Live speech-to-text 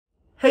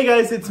Hey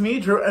guys, it's me,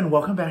 Drew, and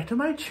welcome back to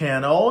my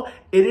channel.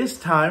 It is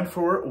time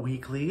for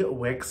weekly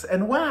Wicks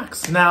and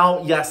Wax.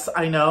 Now, yes,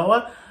 I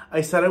know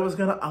I said I was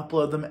gonna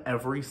upload them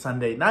every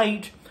Sunday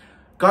night.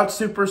 Got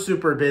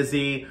super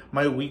busy.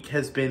 My week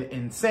has been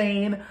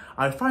insane.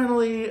 I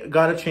finally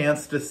got a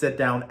chance to sit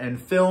down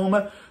and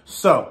film.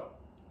 So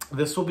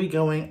this will be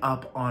going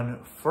up on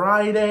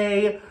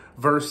Friday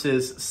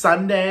versus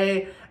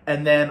Sunday.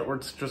 And then we're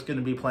just gonna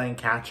be playing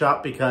catch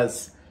up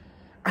because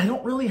I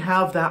don't really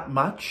have that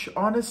much,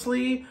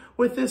 honestly,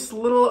 with this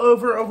little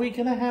over a week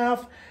and a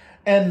half.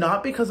 And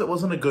not because it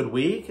wasn't a good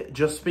week,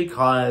 just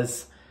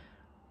because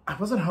I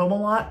wasn't home a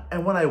lot.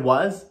 And when I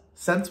was,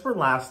 scents were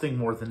lasting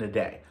more than a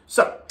day.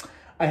 So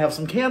I have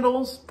some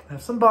candles, I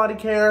have some body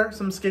care,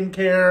 some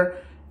skincare,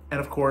 and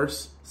of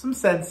course, some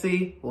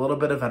Scentsy, a little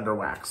bit of vendor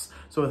wax.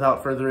 So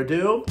without further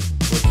ado,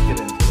 let's get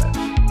into it.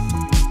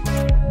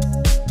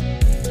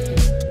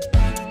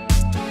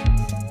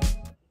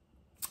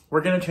 We're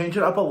going to change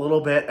it up a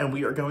little bit, and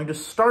we are going to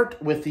start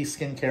with the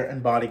skincare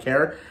and body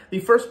care. The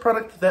first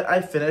product that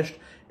I finished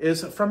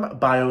is from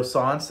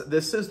Biossance.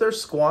 This is their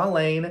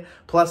Squalane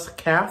plus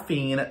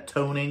caffeine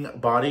toning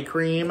body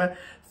cream.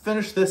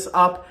 Finished this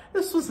up.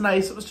 This was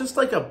nice. It was just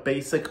like a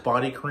basic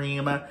body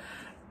cream.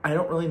 I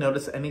don't really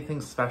notice anything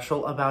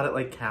special about it,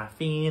 like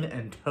caffeine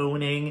and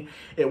toning.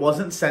 It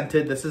wasn't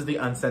scented. This is the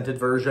unscented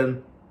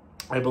version.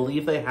 I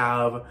believe they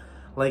have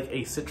like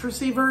a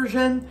citrusy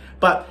version,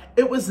 but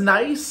it was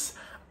nice.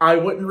 I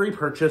wouldn't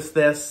repurchase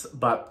this,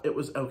 but it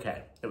was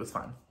okay. It was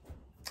fine.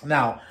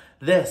 Now,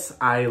 this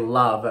I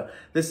love.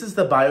 This is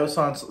the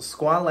Biossance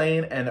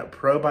Squalane and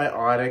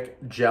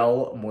Probiotic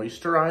Gel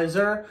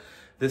Moisturizer.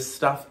 This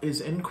stuff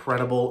is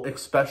incredible,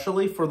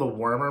 especially for the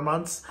warmer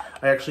months.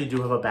 I actually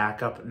do have a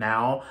backup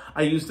now.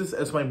 I use this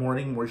as my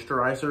morning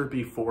moisturizer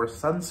before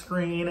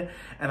sunscreen,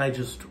 and I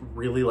just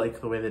really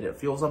like the way that it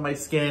feels on my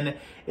skin.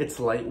 It's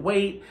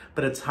lightweight,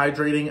 but it's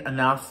hydrating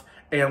enough.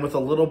 And with a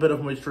little bit of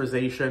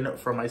moisturization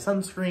from my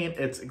sunscreen,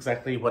 it's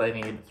exactly what I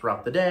need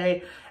throughout the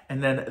day.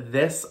 And then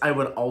this I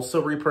would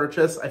also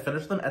repurchase. I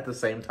finished them at the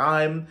same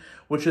time,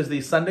 which is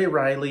the Sunday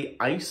Riley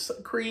Ice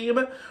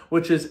Cream,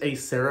 which is a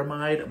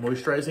ceramide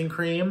moisturizing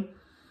cream.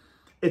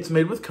 It's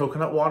made with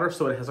coconut water,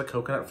 so it has a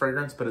coconut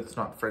fragrance, but it's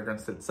not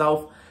fragrance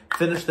itself.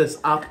 Finish this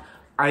up.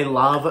 I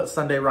love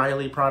Sunday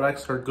Riley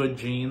products. Her Good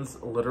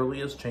Genes literally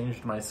has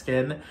changed my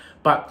skin,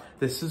 but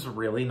this is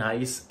really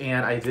nice.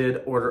 And I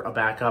did order a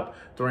backup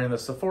during the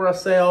Sephora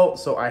sale,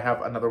 so I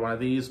have another one of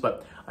these,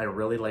 but I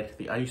really liked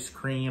the ice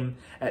cream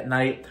at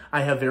night.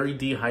 I have very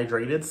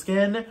dehydrated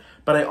skin,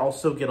 but I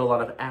also get a lot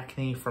of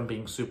acne from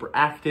being super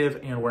active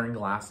and wearing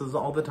glasses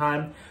all the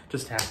time.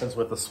 Just happens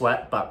with the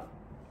sweat, but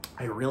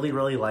I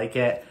really like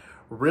it.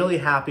 Really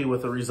happy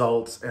with the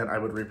results, and I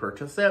would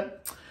repurchase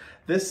it.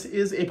 This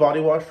is a body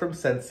wash from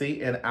Scentsy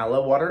in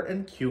aloe water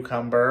and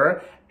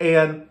cucumber.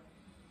 And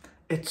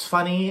it's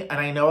funny, and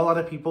I know a lot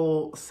of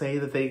people say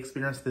that they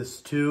experience this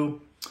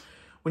too.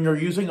 When you're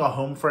using a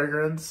home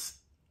fragrance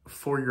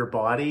for your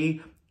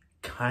body,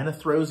 kind of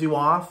throws you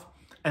off.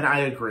 And I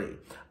agree.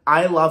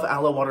 I love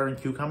aloe water and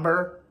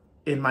cucumber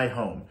in my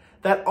home.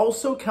 That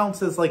also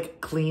counts as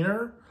like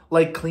cleaner,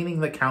 like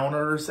cleaning the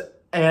counters.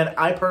 And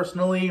I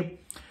personally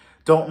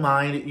don't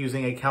mind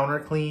using a counter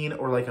clean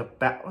or like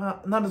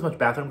not as much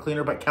bathroom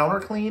cleaner, but counter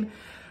clean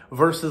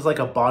versus like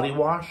a body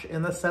wash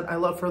in the scent I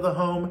love for the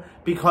home,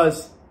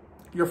 because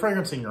you're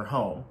fragrancing your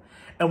home.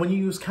 And when you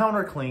use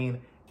counter clean,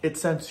 it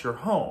scents your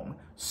home.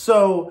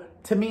 So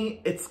to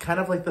me, it's kind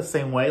of like the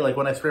same way. Like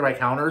when I spray my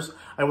counters,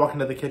 I walk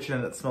into the kitchen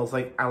and it smells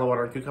like aloe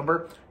water and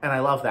cucumber, and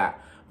I love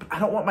that. But I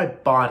don't want my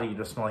body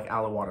to smell like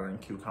aloe water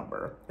and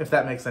cucumber, if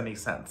that makes any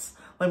sense.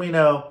 Let me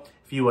know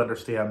if you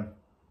understand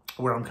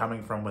where I'm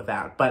coming from with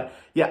that. But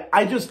yeah,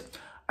 I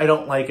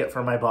don't like it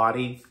for my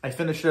body. I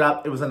finished it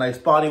up. It was a nice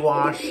body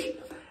wash.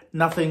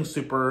 Nothing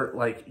super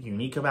like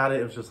unique about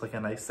it. It was just like a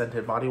nice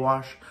scented body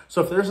wash.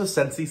 So if there's a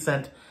Scentsy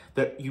scent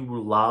that you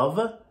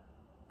love,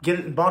 get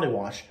it in body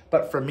wash.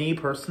 But for me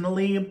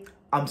personally,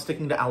 I'm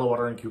sticking to aloe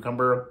water and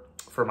cucumber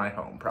for my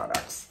home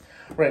products.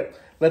 Right,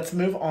 let's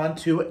move on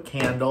to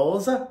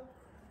candles.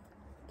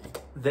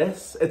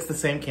 It's the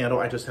same candle.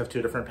 I just have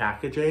two different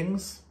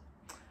packagings.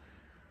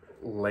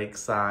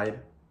 Lakeside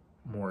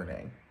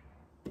Morning.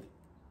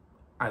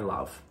 I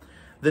love.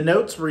 The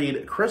notes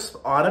read crisp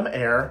autumn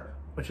air,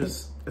 which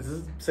is, does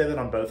it say that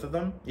on both of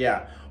them?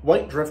 Yeah.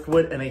 White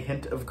driftwood and a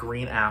hint of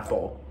green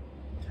apple.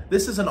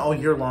 This is an all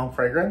year long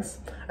fragrance.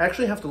 I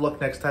actually have to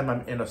look next time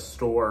I'm in a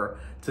store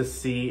to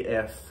see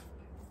if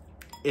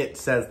it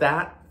says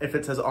that, if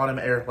it says autumn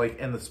air like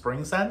in the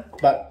spring scent,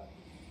 but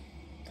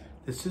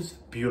this is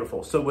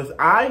beautiful. So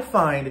I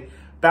find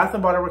Bath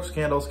 & Body Works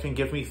candles can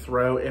give me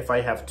throw if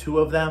I have two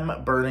of them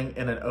burning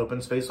in an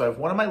open space. So I have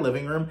one in my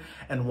living room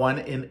and one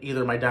in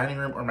either my dining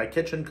room or my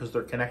kitchen because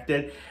they're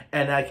connected.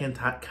 And I can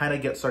kind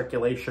of get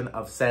circulation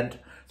of scent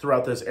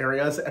throughout those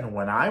areas. And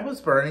when I was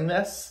burning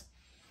this,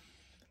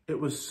 it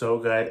was so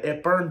good.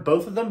 It burned,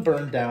 both of them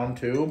burned down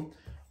too,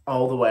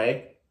 all the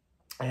way.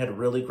 I had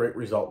really great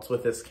results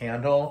with this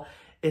candle.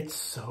 It's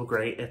so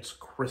great. It's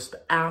crisp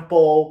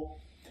apple,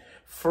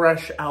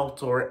 fresh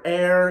outdoor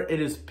air.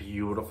 It is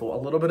beautiful. A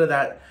little bit of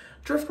that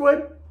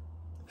driftwood.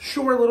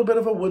 Sure, a little bit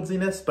of a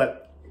woodsiness,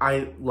 but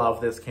I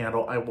love this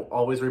candle. I will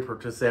always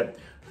repurchase it.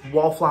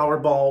 Wallflower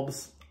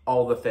bulbs,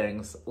 all the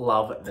things.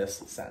 Love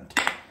this scent.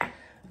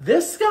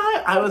 This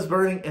guy I was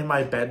burning in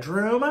my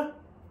bedroom.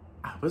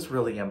 I was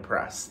really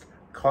impressed.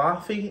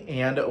 Coffee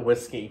and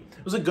whiskey.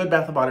 It was a good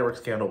Bath & Body Works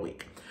candle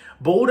week.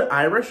 Bold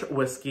Irish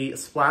whiskey,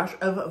 splash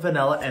of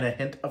vanilla, and a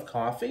hint of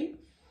coffee.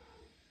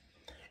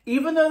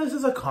 Even though this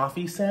is a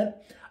coffee scent,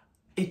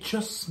 it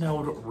just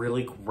smelled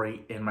really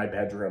great in my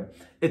bedroom.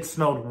 It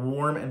smelled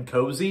warm and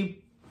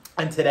cozy.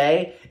 And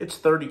today, it's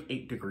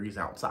 38 degrees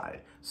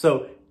outside.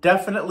 So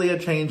definitely a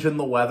change in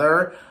the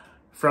weather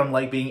from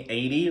like being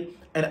 80.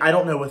 And I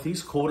don't know, with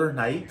these colder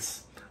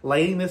nights,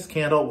 lighting this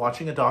candle,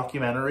 watching a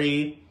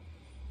documentary,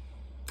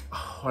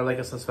 or like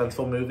a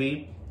suspenseful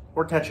movie,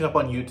 or catching up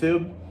on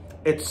YouTube,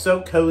 it's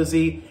so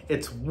cozy,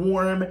 it's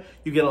warm,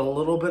 you get a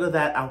little bit of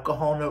that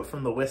alcohol note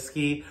from the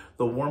whiskey,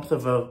 the warmth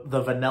of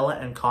the vanilla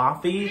and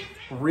coffee.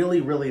 Really,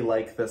 really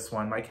like this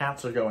one. My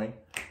cats are going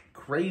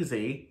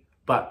crazy,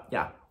 but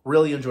yeah,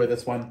 really enjoy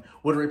this one.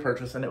 Would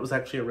repurchase, and it was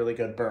actually a really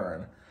good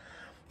burn.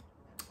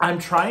 I'm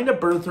trying to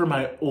burn through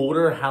my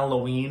older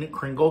Halloween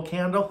Kringle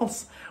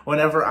candles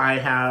whenever I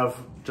have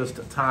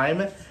just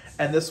time,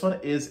 and this one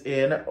is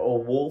in a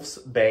Wolf's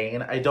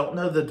Bane. I don't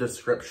know the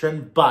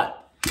description, but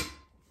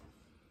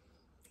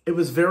it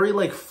was very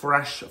like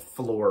fresh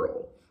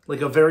floral,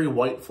 like a very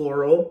white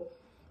floral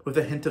with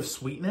a hint of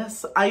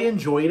sweetness. I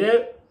enjoyed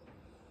it.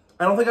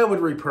 I don't think I would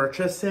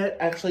repurchase it.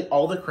 Actually,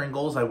 all the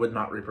Kringles, I would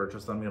not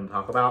repurchase them. I'm going to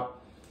talk about.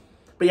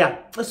 But yeah,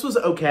 this was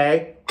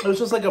okay. It was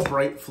just like a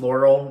bright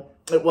floral.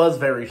 It was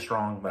very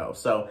strong though.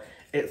 So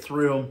it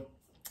threw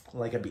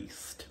like a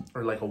beast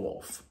or like a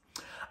wolf.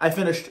 I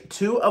finished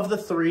 2 of the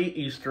 3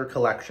 Easter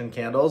collection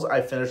candles.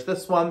 I finished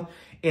this one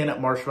in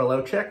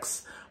Marshmallow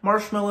Chicks.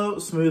 Marshmallow,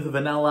 smooth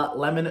vanilla,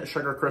 lemon,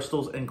 sugar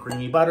crystals, and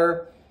creamy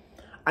butter.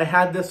 I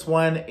had this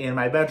one in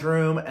my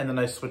bedroom and then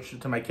I switched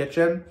it to my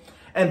kitchen.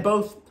 And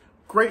both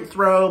great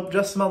throw,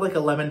 just smelled like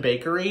a lemon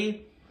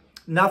bakery.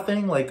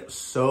 Nothing like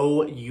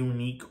so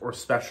unique or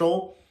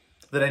special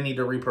that I need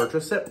to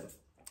repurchase it.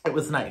 It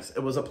was nice.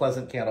 It was a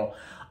pleasant candle.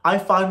 I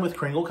find with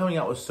Kringle coming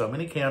out with so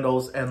many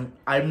candles, and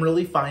I'm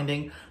really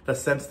finding the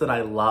scents that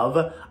I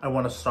love, I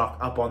want to stock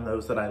up on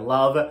those that I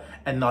love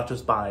and not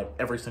just buy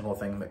every single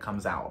thing that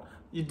comes out.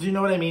 Do you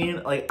know what I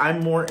mean? Like, I'm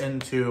more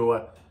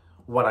into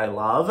what I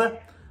love.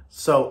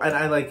 So, and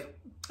I like,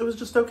 it was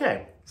just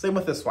okay. Same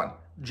with this one,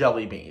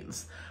 jelly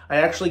beans. I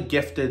actually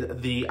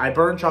gifted I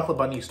burned chocolate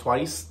bunnies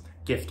twice,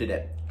 gifted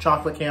it.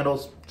 Chocolate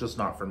candles, just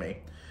not for me.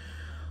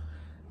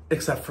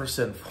 Except for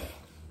Sinful.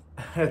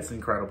 It's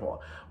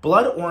incredible.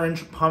 Blood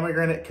orange,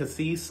 pomegranate,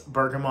 cassis,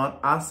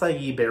 bergamot,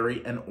 acai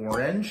berry, and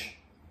orange.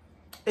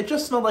 It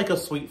just smelled like a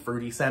sweet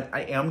fruity scent.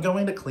 I am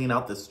going to clean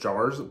out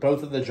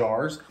both of the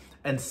jars,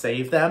 and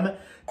save them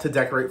to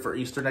decorate for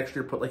Easter next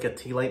year. Put like a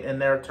tea light in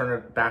there, turn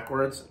it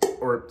backwards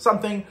or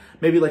something.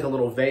 Maybe like a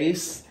little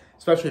vase,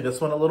 especially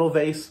this one, a little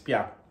vase.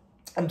 Yeah,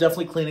 I'm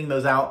definitely cleaning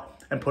those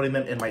out and putting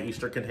them in my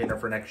Easter container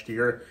for next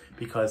year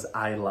because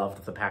I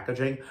loved the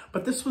packaging.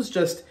 But this was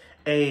just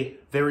a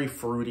very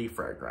fruity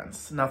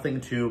fragrance. Nothing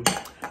too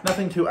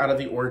out of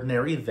the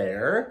ordinary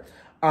there.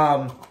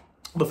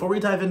 Before we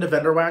dive into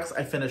vendor wax,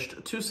 I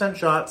finished 2 scent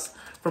shots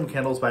from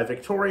Candles by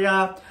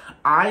Victoria.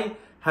 I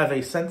have a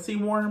Scentsy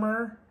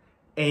warmer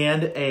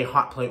and a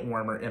hot plate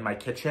warmer in my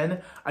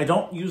kitchen. I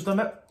don't use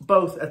them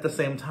both at the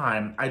same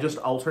time. I just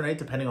alternate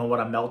depending on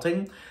what I'm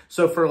melting.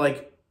 So for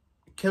like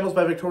Candles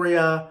by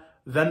Victoria,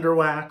 vendor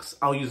wax,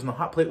 I'll use in the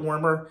hot plate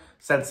warmer.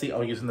 Scentsy,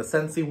 I'll use in the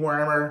Scentsy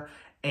warmer.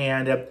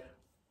 And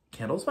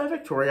Candles by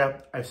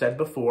Victoria, I've said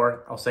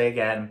before, I'll say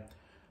again,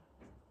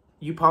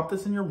 you pop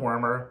this in your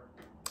warmer,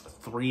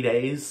 3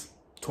 days,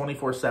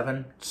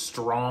 24/7,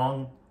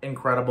 strong,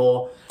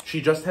 incredible. She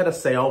just had a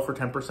sale for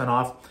 10%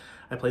 off.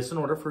 I placed an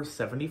order for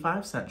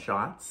 75 scent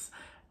shots,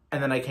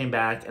 and then I came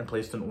back and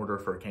placed an order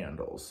for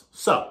candles.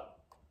 So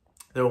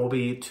there will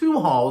be 2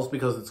 hauls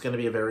because it's going to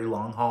be a very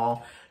long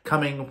haul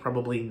coming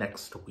probably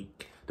next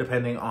week,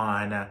 depending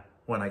on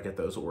when I get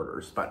those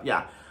orders. But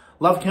yeah,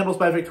 love Candles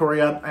by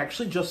Victoria. I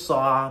actually just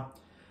saw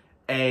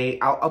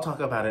I'll talk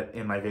about it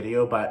in my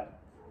video, but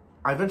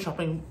I've been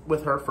shopping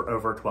with her for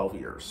over 12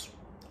 years.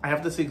 I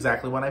have to see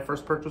exactly when I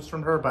first purchased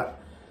from her, but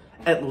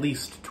at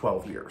least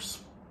 12 years.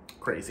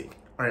 Crazy.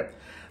 All right.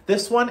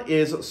 This one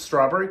is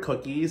strawberry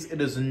cookies.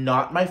 It is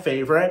not my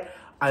favorite.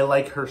 I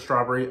like her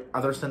strawberry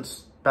other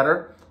scents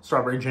better.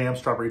 Strawberry jam,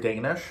 strawberry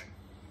Danish.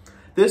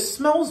 This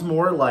smells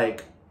more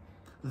like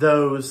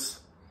those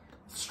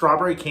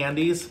strawberry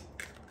candies.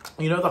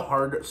 You know the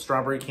hard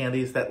strawberry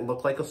candies that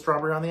look like a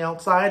strawberry on the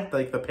outside,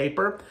 like the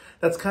paper?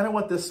 That's kind of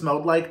what this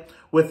smelled like,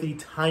 with the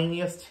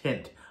tiniest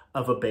hint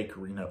of a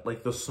bakery note,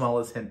 like the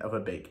smallest hint of a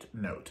baked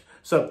note.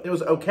 So it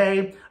was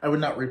okay. I would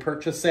not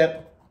repurchase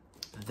it.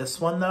 This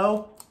one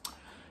though,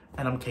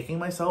 and I'm kicking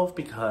myself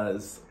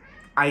because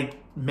I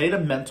made a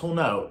mental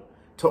note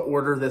to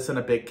order this in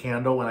a big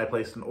candle when I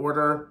placed an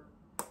order,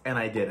 and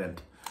I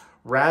didn't.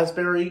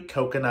 Raspberry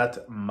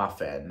coconut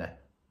muffin.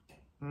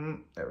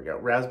 There we go.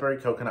 Raspberry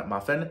coconut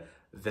muffin.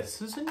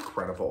 This is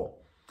incredible.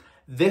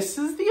 This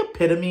is the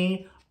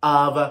epitome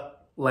of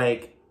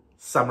like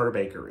summer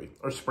bakery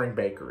or spring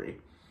bakery.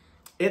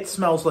 It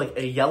smells like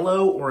a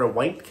yellow or a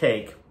white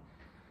cake.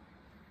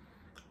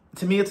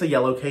 To me, it's a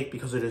yellow cake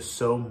because it is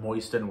so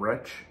moist and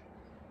rich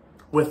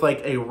with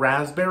like a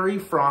raspberry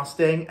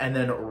frosting and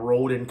then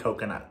rolled in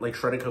coconut, like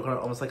shredded coconut,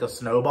 almost like a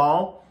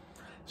snowball.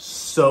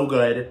 So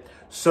good,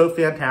 so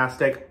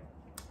fantastic.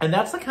 And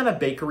that's the kind of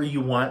bakery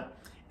you want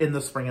in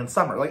the spring and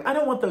summer. Like, I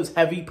don't want those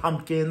heavy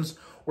pumpkins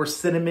or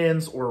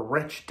cinnamons or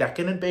rich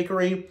decadent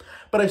bakery,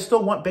 but I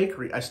still want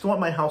bakery. I still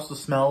want my house to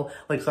smell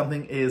like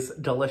something is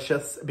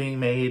delicious being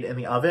made in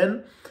the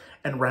oven.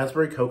 And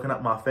raspberry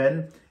coconut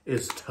muffin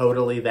is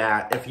totally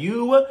that. If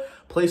you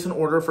place an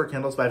order for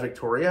Candles by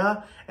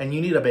Victoria and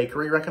you need a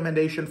bakery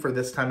recommendation for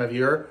this time of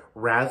year,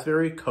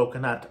 raspberry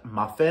coconut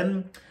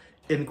muffin,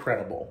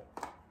 incredible.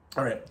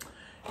 All right.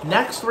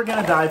 Next, we're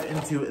going to dive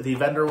into the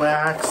vendor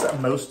wax.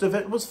 Most of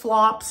it was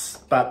flops,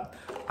 but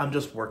I'm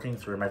just working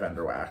through my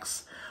vendor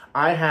wax.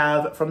 I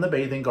have from the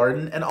Bathing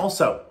Garden, and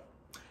also,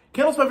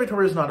 Candles by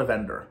Victoria is not a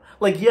vendor.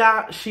 Like,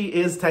 yeah, she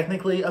is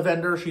technically a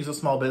vendor. She's a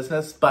small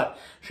business, but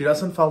she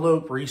doesn't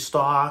follow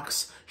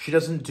restocks. She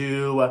doesn't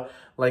do,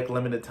 like,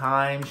 limited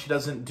time. She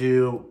doesn't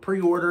do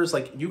pre-orders.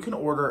 Like, you can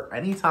order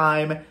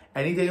anytime,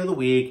 any day of the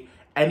week,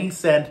 any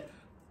scent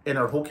in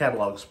her whole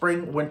catalog.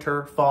 Spring,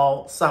 winter,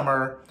 fall,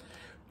 summer,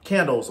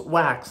 candles,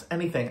 wax,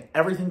 anything,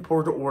 everything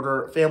poured to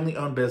order,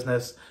 family-owned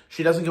business.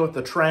 She doesn't go with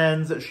the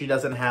trends. She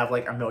doesn't have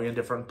like a million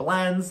different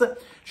blends.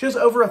 She has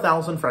over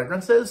 1,000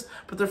 fragrances,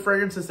 but they're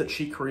fragrances that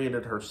she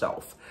created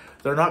herself.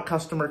 They're not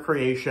customer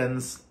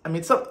creations. I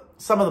mean, some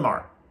of them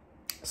are.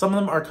 Some of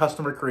them are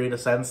customer created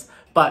scents,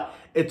 but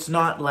it's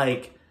not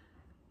like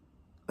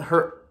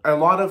a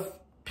lot of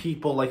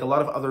people, like a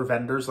lot of other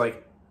vendors,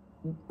 like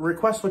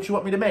request what you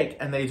want me to make,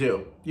 and they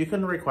do. You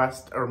can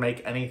request or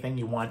make anything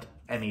you want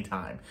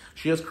anytime.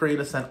 She has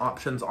creative scent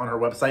options on her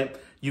website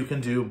you can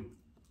do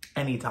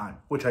anytime,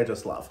 which I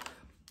just love.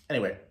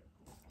 Anyway,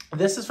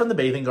 this is from the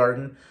Bathing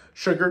Garden.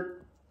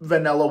 Sugar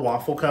Vanilla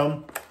Waffle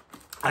Cone.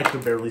 I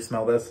could barely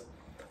smell this.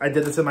 I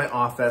did this in my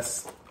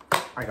office.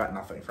 I got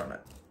nothing from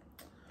it.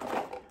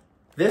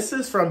 This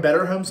is from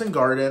Better Homes and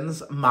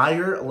Gardens,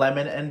 Meyer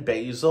Lemon and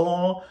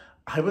Basil.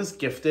 I was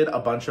gifted a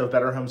bunch of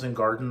Better Homes and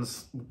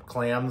Gardens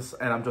clams,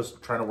 and I'm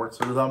just trying to work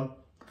through them.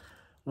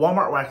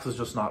 Walmart wax is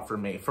just not for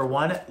me. For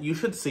one, you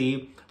should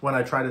see when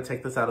I try to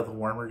take this out of the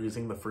warmer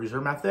using the freezer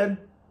method.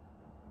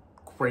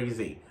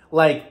 Crazy.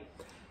 Like,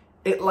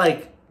 it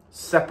like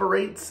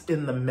separates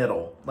in the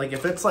middle. Like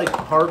if it's like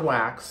hard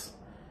wax,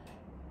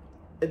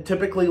 it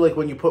typically like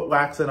when you put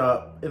wax in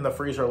the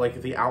freezer,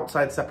 like the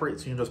outside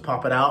separates, you can just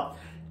pop it out.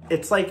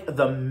 It's like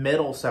the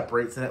middle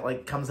separates and it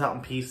like comes out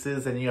in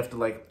pieces and you have to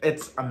like,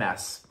 it's a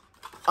mess.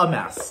 A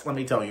mess, let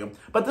me tell you.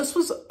 But this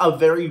was a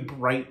very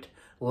bright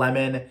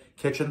lemon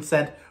kitchen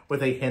scent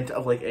with a hint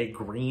of like a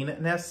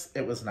greenness.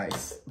 It was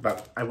nice,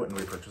 but I wouldn't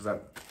repurchase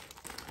that.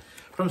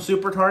 From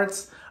Super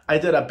Tarts, I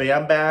did a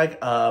Bam bag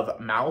of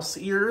mouse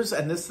ears,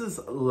 and this is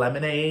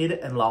lemonade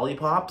and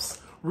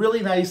lollipops.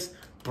 Really nice,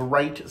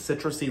 bright,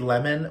 citrusy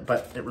lemon,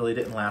 but it really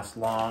didn't last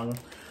long.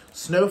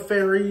 Snow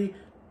Fairy,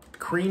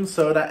 cream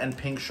soda, and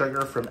pink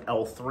sugar from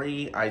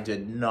L3. I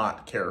did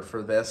not care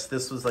for this.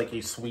 This was like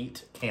a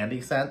sweet candy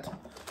scent.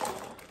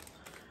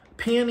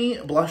 Peony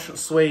Blush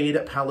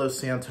Suede Palo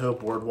Santo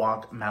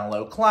Boardwalk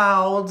Mallow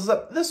Clouds.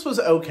 This was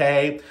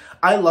okay.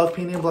 I love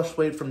Peony and Blush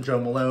Suede from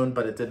Jo Malone,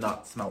 but it did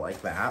not smell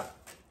like that.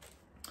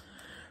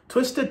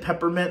 Twisted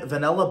Peppermint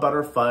Vanilla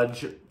Butter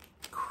Fudge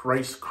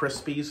Rice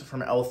Krispies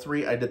from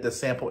L3. I did this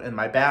sample in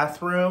my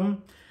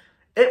bathroom.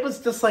 It was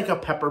just like a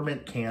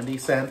peppermint candy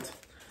scent.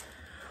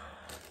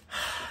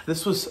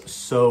 This was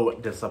so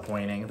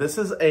disappointing. This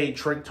is a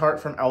Trig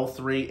Tart from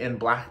L3 in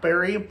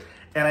Blackberry.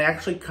 And I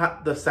actually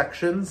cut the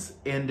sections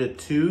into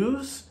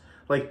twos,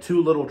 like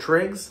 2 little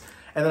trigs.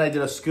 And then I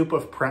did a scoop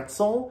of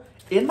pretzel.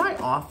 In my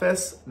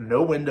office,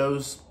 no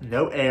windows,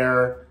 no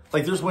air.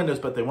 Like there's windows,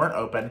 but they weren't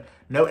open.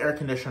 No air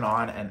condition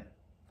on, and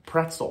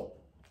pretzel.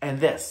 And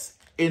this,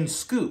 in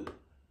scoop,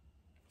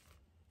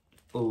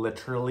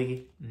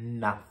 literally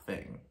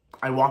nothing.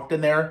 I walked in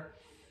there,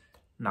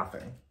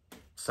 nothing.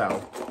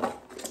 So,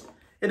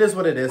 it is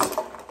what it is.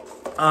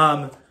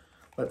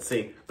 Let's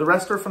see. The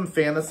rest are from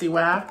Fantasy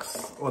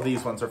Wax. Well,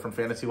 these ones are from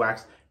Fantasy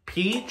Wax.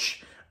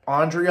 Peach.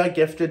 Andrea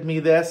gifted me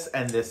this,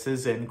 and this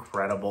is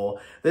incredible.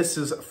 This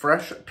is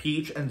fresh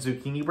peach and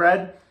zucchini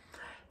bread.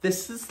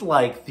 This is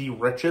like the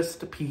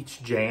richest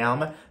peach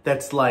jam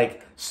that's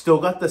like still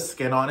got the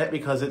skin on it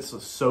because it's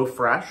so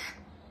fresh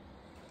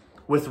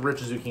with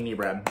rich zucchini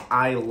bread.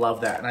 I love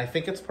that. And I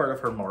think it's part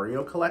of her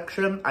Mario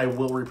collection. I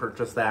will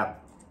repurchase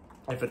that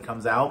if it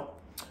comes out.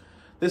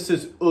 This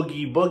is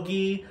Oogie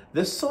Boogie.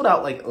 This sold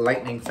out like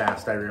lightning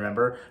fast, I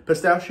remember.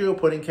 Pistachio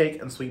pudding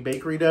cake and sweet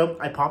bakery dough.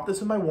 I popped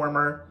this in my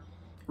warmer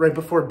right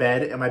before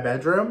bed in my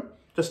bedroom.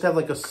 Just to have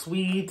like a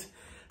sweet,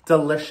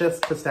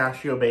 delicious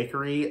pistachio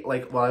bakery,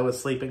 like while I was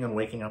sleeping and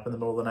waking up in the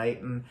middle of the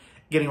night. And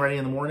getting ready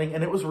in the morning,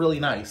 and it was really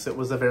nice. It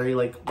was a very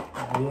like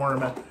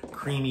warm,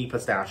 creamy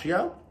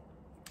pistachio.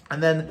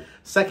 And then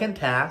second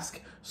task,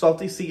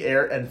 Salty Sea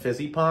Air and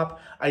Fizzy Pop.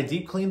 I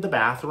deep cleaned the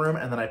bathroom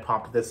and then I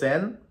popped this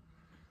in.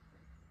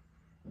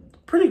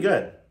 Pretty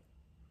good.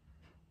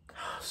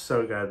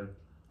 So good.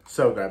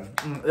 So good.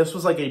 This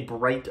was like a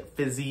bright,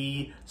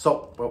 fizzy,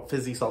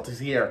 fizzy Salty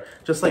Sea Air.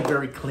 Just like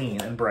very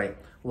clean and bright.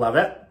 Love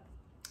it.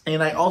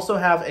 And I also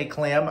have a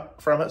clam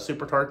from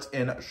Super Tarts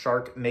in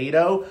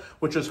Sharknado,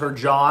 which is her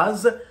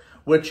Jaws,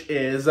 which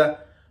is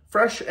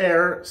fresh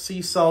air,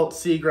 sea salt,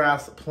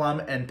 seagrass, plum,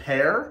 and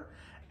pear.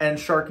 And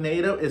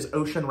Sharknado is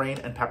ocean rain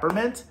and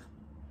peppermint.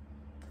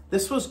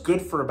 This was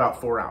good for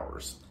about 4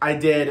 hours. I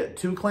did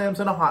 2 clams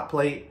in a hot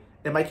plate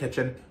in my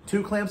kitchen,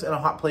 2 clams in a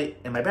hot plate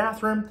in my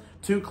bathroom,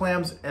 2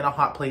 clams in a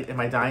hot plate in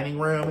my dining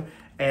room.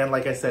 And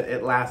like I said,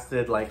 it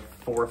lasted like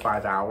 4 or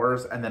 5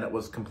 hours and then it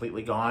was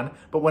completely gone.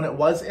 But when it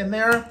was in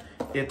there,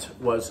 it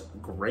was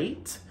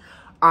great.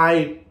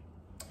 I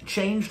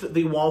changed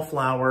the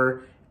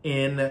wallflower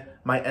in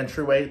my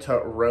entryway to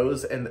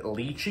Rose and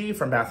Lychee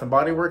from Bath &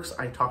 Body Works.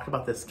 I talked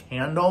about this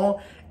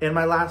candle in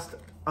my last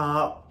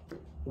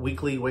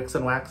weekly Wicks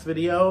and Wax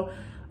video.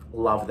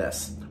 Love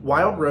this.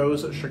 Wild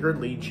rose, sugared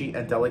lychee,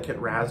 and delicate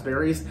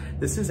raspberries.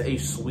 This is a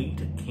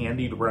sweet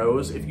candied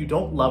rose. If you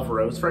don't love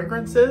rose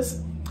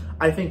fragrances,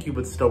 I think you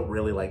would still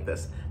really like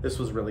this. This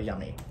was really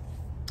yummy.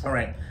 All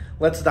right,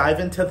 let's dive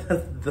into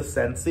the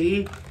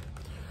Scentsy.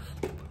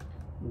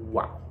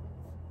 Wow.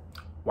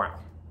 Wow.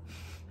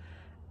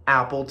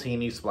 Apple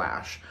Teeny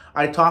Splash.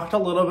 I talked a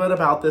little bit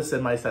about this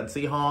in my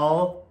Scentsy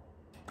haul.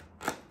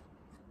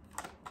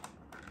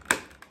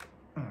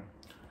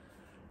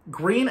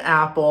 Green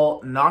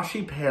apple,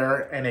 nashi pear,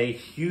 and a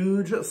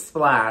huge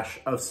splash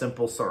of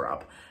simple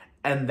syrup.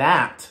 And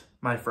that,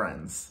 my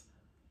friends,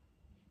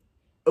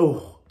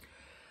 oh,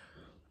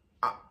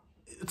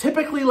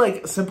 typically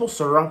like simple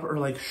syrup or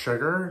like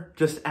sugar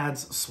just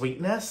adds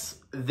sweetness.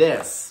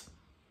 This,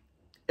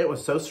 it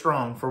was so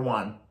strong for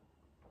one,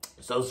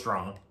 so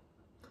strong.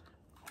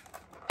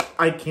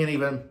 I can't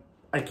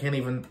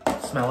even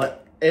smell it.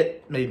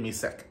 It made me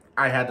sick.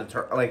 I had to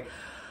turn, like,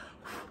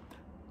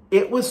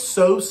 it was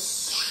so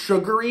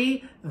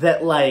sugary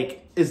that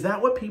like, is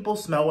that what people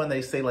smell when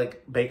they say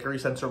like bakery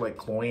scents are like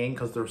cloying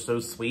because they're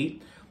so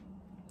sweet?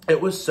 It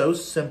was so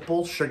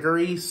simple,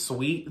 sugary,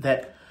 sweet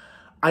that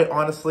I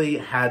honestly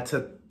had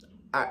to,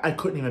 I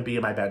couldn't even be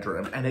in my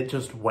bedroom and it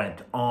just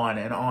went on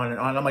and on and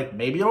on. I'm like,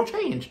 maybe it'll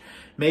change.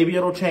 Maybe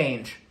it'll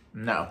change.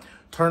 No.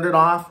 Turned it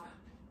off,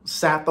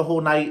 sat the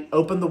whole night,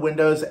 opened the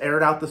windows,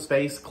 aired out the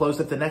space,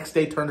 closed it the next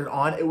day, turned it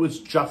on. It was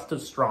just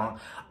as strong.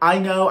 I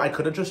know I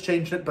could have just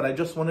changed it, but I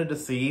just wanted to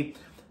see.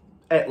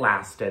 It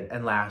lasted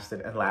and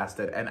lasted and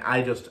lasted. And I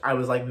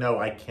was like, no,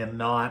 I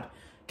cannot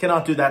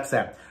do that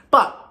scent.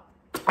 But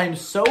I'm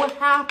so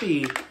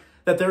happy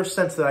that there's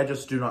scents that I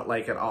just do not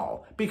like at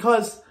all,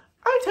 because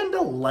I tend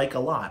to like a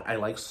lot. I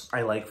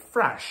like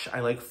fresh, I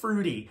like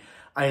fruity,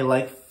 I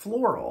like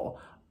floral,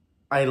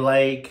 I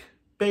like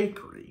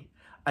bakery,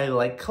 I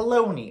like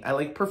cologne-y, I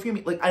like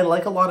perfumey. Like, I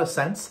like a lot of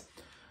scents.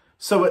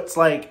 So it's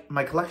like,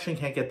 my collection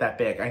can't get that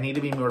big. I need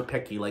to be more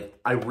picky. Like,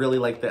 I really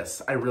like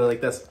this. I really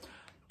like this.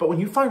 But when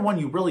you find one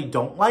you really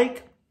don't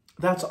like,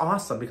 that's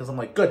awesome, because I'm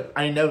like, good.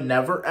 I know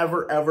never,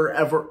 ever, ever,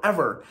 ever,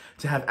 ever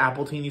to have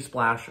Apple Teeny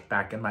Splash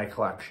back in my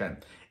collection.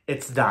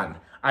 It's done.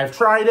 I've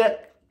tried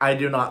it. I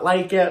do not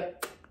like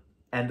it.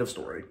 End of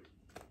story.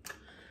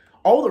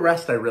 All the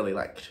rest I really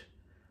liked.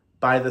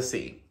 By the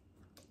Sea.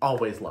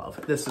 Always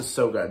love. This is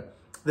so good.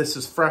 This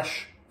is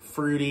fresh,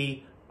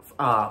 fruity,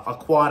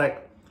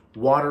 aquatic,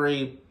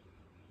 watery.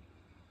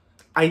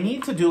 I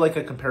need to do like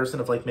a comparison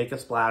of like Make a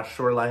Splash,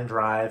 Shoreline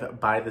Drive,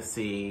 By the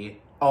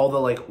Sea, all the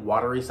like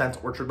watery scents,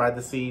 Orchard by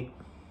the Sea.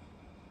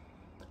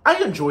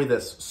 I enjoy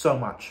this so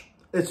much.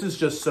 This is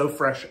just so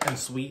fresh and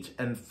sweet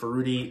and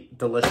fruity,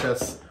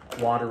 delicious,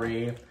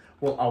 watery.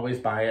 We'll always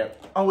buy it.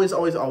 Always,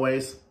 always,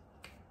 always.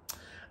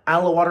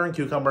 Aloe water and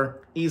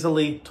cucumber,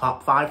 easily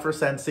top 5 for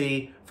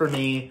Scentsy for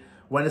me.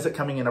 When is it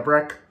coming in a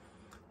brick?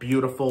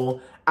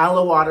 Beautiful.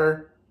 Aloe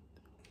water,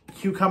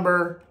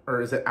 cucumber,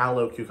 or is it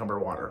aloe cucumber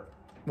water?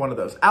 One of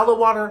those. Aloe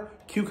water,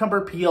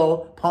 cucumber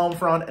peel, palm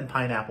frond, and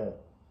pineapple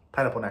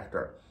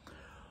nectar.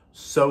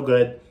 So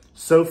good.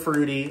 So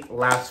fruity,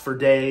 lasts for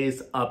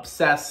days,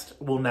 obsessed,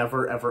 will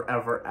never, ever,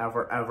 ever,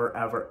 ever, ever,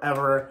 ever,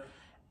 ever,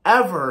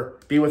 ever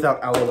be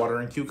without aloe water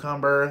and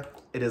cucumber.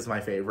 It is my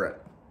favorite.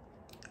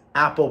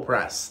 Apple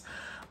Press.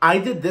 I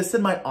did this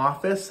in my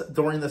office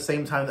during the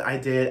same time that I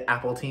did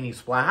Apple Teeny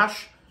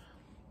Splash.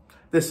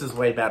 This is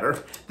way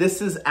better.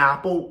 This is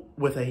apple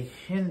with a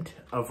hint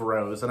of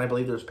rose, and I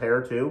believe there's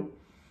pear too.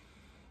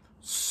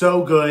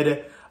 So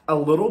good. A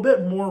little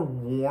bit more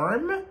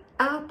warm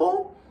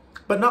apple,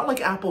 but not like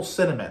apple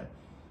cinnamon.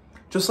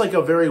 Just like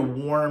a very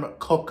warm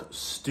cooked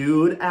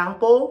stewed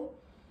apple.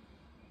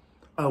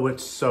 Oh,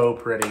 it's so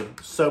pretty.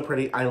 So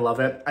pretty. I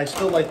love it. I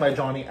still like my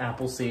Johnny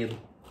Appleseed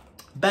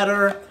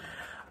better.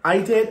 I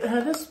did,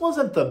 this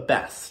wasn't the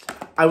best.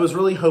 I was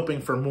really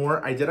hoping for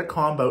more. I did a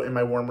combo in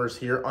my warmers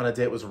here on a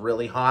day it was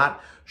really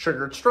hot.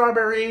 Sugared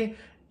strawberry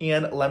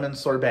and lemon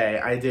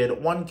sorbet. I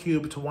did 1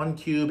 cube to 1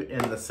 cube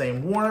in the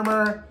same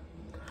warmer.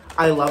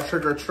 I love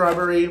sugar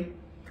strawberry.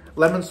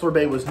 Lemon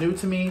sorbet was new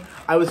to me.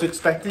 I was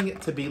expecting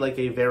it to be like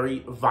a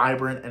very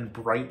vibrant and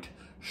bright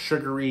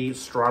sugary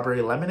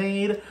strawberry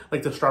lemonade,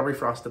 like the strawberry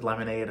frosted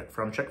lemonade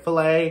from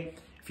Chick-fil-A.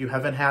 If you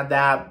haven't had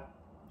that,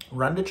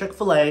 run to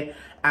Chick-fil-A,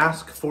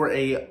 ask for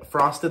a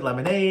frosted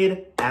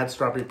lemonade, add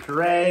strawberry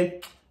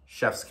puree,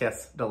 chef's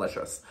kiss,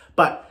 delicious.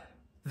 But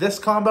this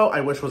combo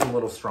I wish was a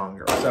little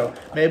stronger. So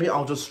maybe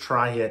I'll just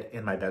try it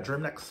in my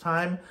bedroom next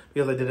time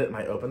because I did it in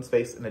my open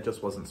space and it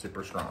just wasn't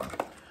super strong.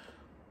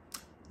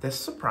 This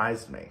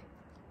surprised me.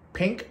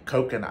 Pink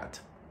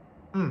coconut.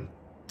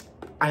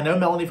 I know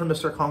Melanie from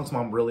Mr. Kong's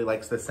mom really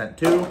likes this scent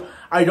too.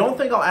 I don't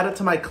think I'll add it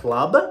to my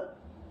club, but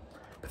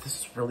this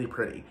is really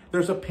pretty.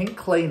 There's a pink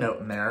clay note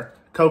in there,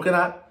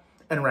 coconut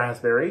and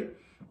raspberry.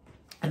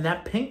 And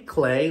that pink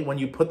clay, when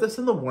you put this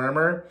in the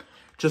warmer,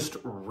 just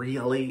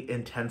really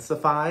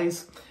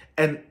intensifies.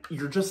 And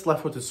you're just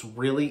left with this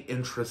really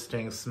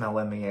interesting smell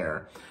in the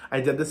air.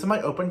 I did this in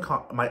my open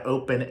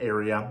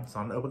area. It's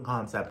not an open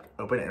concept,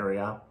 open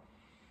area.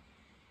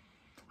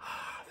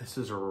 This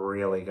is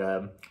really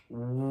good.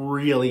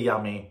 Really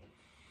yummy.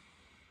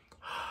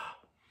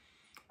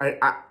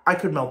 I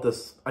could melt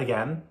this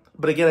again,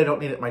 but again, I don't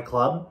need it in my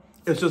club.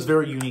 It's just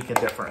very unique and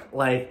different.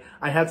 Like,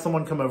 I had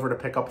someone come over to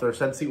pick up their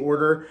Scentsy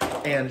order,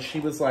 and she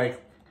was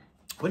like,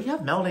 what do you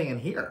have melting in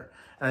here?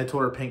 And I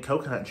told her pink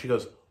coconut, and she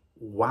goes,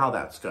 wow,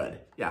 that's good.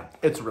 Yeah,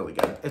 it's really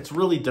good. It's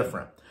really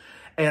different.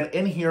 And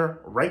in here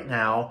right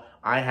now,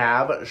 I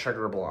have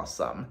Sugar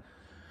Blossom.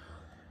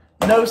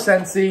 No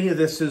Scentsy.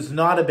 This is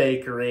not a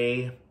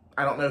bakery.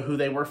 I don't know who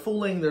they were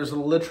fooling. There's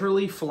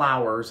literally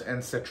flowers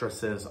and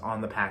citruses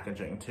on the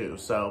packaging too.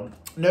 So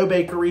no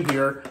bakery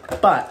here,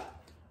 but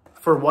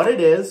for what it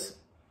is,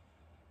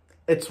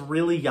 it's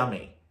really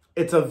yummy.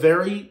 It's a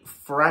very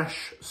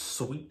fresh,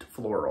 sweet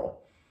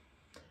floral.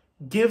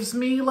 Gives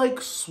me like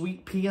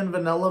sweet pea and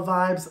vanilla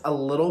vibes a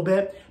little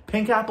bit.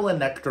 Pink apple and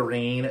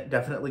nectarine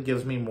definitely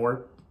gives me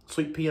more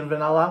sweet pea and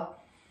vanilla.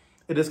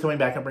 It is coming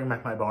back and bringing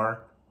back my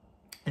bar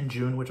in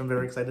June, which I'm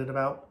very excited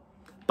about.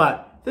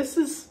 But this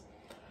is,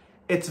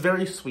 it's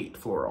very sweet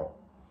floral.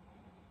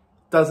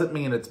 Doesn't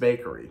mean it's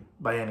bakery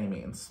by any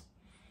means.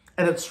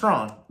 And it's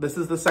strong. This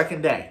is the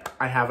second day.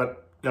 I have it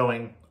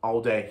going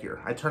all day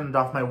here. I turned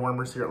off my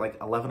warmers here at like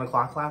 11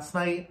 o'clock last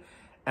night,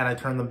 and I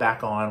turned them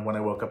back on when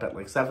I woke up at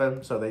like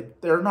 7. So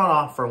they're not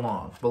off for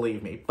long,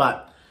 believe me.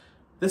 But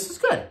this is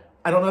good.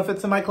 I don't know if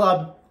it's in my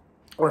club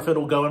or if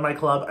it'll go in my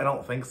club. I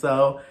don't think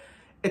so.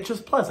 It's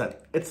just pleasant.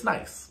 It's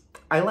nice.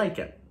 I like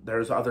it.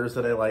 There's others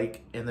that I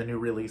like in the new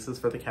releases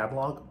for the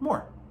catalog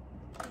more.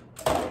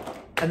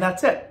 And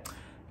that's it.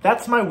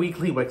 That's my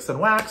weekly Wicks and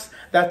Wax.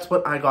 That's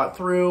what I got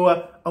through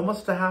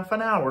almost a half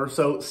an hour.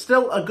 So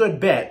still a good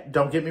bit,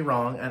 don't get me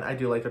wrong. And I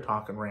do like to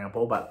talk and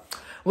ramble, but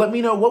let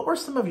me know what were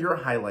some of your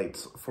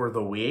highlights for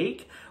the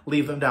week.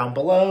 Leave them down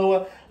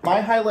below. My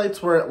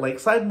highlights were at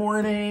Lakeside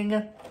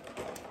Morning.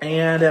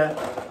 And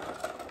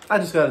I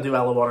just got to do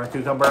aloe water and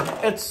cucumber.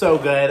 It's so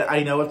good.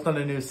 I know it's not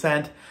a new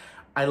scent.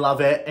 I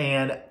love it.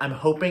 And I'm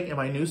hoping in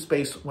my new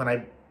space, when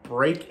I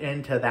break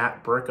into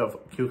that brick of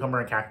cucumber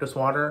and cactus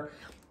water,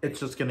 it's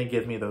just going to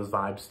give me those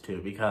vibes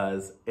too,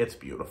 because it's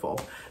beautiful.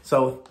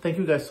 So thank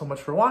you guys so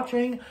much for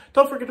watching.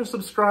 Don't forget to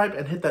subscribe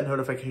and hit that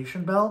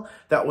notification bell.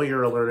 That way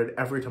you're alerted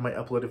every time I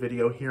upload a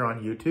video here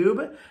on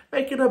YouTube.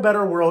 Make it a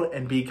better world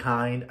and be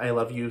kind. I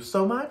love you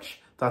so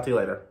much. Talk to you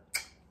later.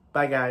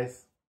 Bye, guys.